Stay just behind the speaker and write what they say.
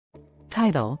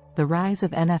Title: The Rise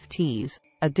of NFTs,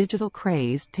 a digital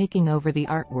craze taking over the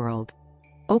art world.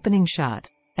 Opening shot: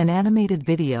 an animated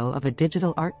video of a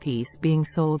digital art piece being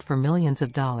sold for millions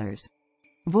of dollars.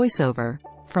 Voiceover: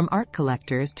 from art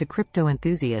collectors to crypto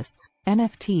enthusiasts,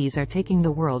 NFTs are taking the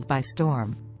world by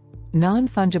storm.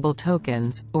 Non-Fungible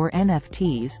Tokens, or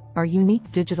NFTs, are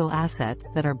unique digital assets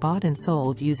that are bought and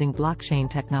sold using blockchain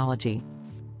technology.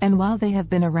 And while they have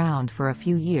been around for a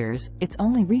few years, it's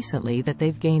only recently that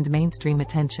they've gained mainstream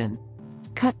attention.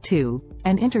 Cut 2.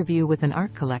 An interview with an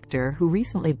art collector who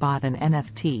recently bought an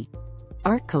NFT.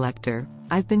 Art collector: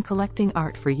 I've been collecting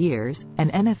art for years,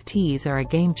 and NFTs are a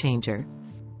game changer.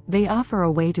 They offer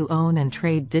a way to own and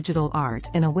trade digital art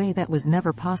in a way that was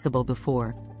never possible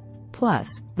before.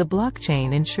 Plus, the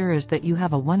blockchain ensures that you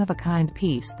have a one-of-a-kind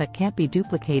piece that can't be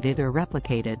duplicated or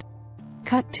replicated.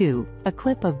 Cut 2. A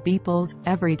clip of Beeple's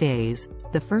Every Days,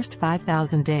 the first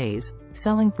 5,000 days,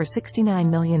 selling for $69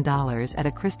 million at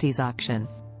a Christie's auction.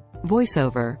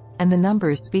 Voiceover: and the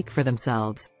numbers speak for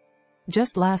themselves.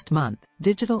 Just last month,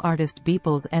 digital artist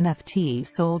Beeple's NFT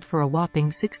sold for a whopping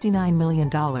 $69 million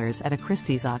at a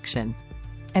Christie's auction.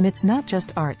 And it's not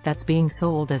just art that's being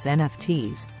sold as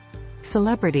NFTs.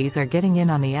 Celebrities are getting in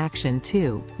on the action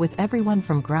too, with everyone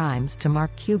from Grimes to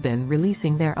Mark Cuban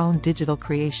releasing their own digital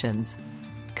creations.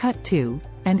 Cut 2.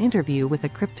 An interview with a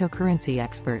cryptocurrency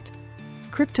expert.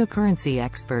 Cryptocurrency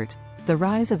expert: the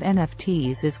rise of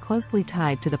NFTs is closely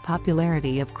tied to the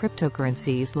popularity of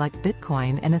cryptocurrencies like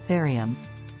Bitcoin and Ethereum.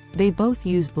 They both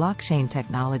use blockchain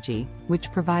technology,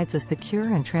 which provides a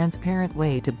secure and transparent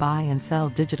way to buy and sell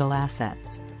digital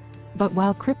assets. But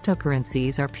while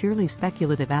cryptocurrencies are purely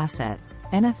speculative assets,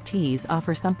 NFTs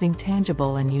offer something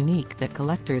tangible and unique that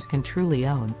collectors can truly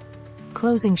own.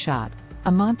 Closing shot: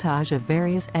 a montage of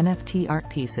various NFT art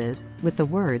pieces, with the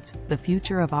words, "The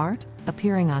future of art,"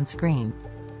 appearing on screen.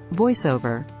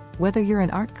 Voiceover: whether you're an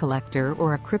art collector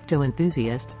or a crypto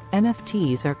enthusiast,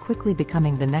 NFTs are quickly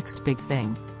becoming the next big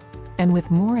thing. And with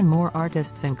more and more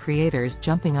artists and creators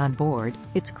jumping on board,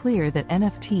 it's clear that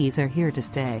NFTs are here to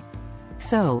stay.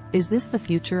 So, is this the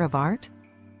future of art?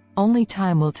 Only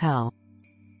time will tell.